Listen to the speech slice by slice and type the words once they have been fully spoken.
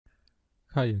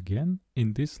Hi again.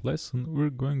 In this lesson we're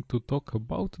going to talk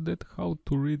about how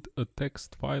to read a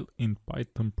text file in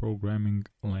Python programming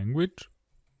language.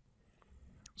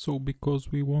 So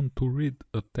because we want to read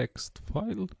a text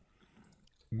file,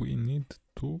 we need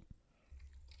to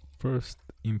first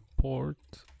import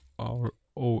our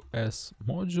OS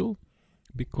module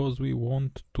because we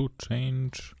want to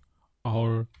change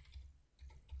our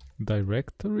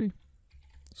directory.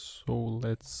 So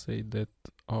let's say that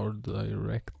our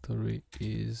directory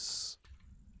is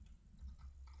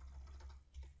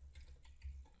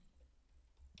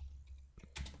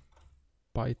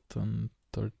Python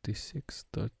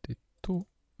 3632.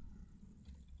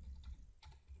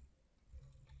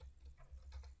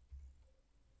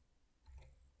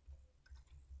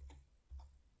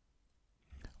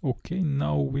 Okay,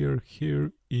 now we're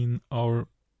here in our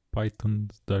Python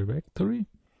directory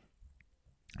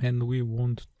and we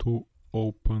want to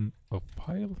open a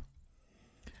file.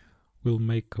 We'll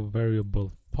make a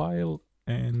variable file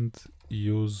and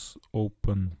use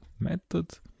open method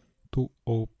to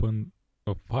open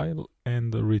a file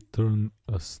and return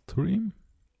a stream.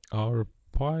 Our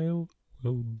file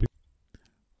will be,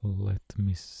 let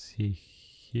me see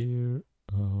here,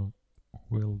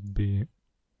 will be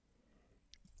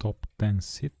top 10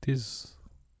 cities.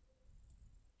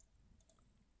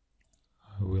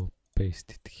 I will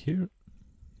paste it here.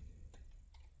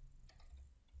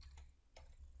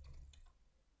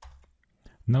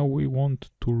 Now we want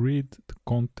to read the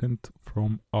content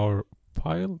from our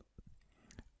file.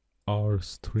 Our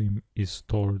stream is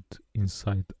stored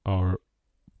inside our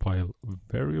file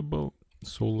variable.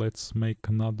 So let's make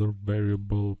another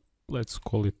variable. Let's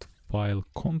call it file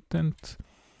content.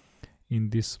 In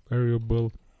this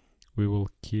variable, we will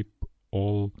keep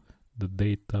all the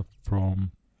data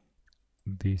from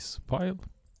this file.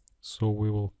 So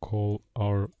we will call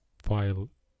our file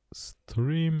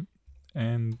stream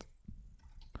and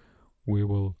we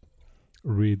will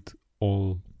read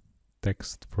all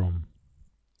text from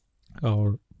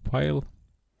our file.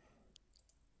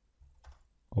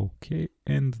 Okay,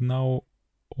 and now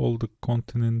all the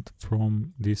content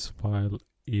from this file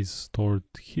is stored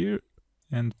here,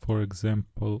 and for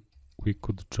example we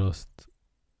could just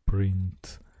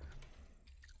print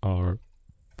our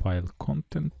file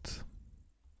content,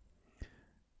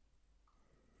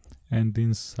 and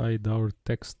inside our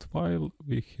text file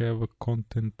we have a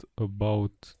content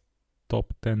about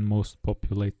top 10 most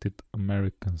populated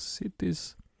American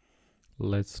cities.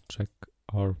 Let's check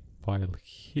our file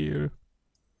here.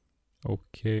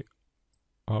 Okay,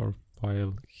 our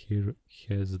file here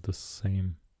has the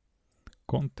same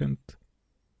content.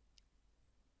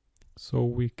 So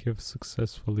we have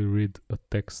successfully read a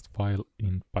text file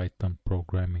in Python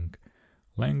programming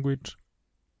language.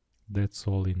 That's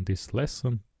all in this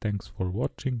lesson. Thanks for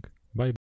watching. Bye.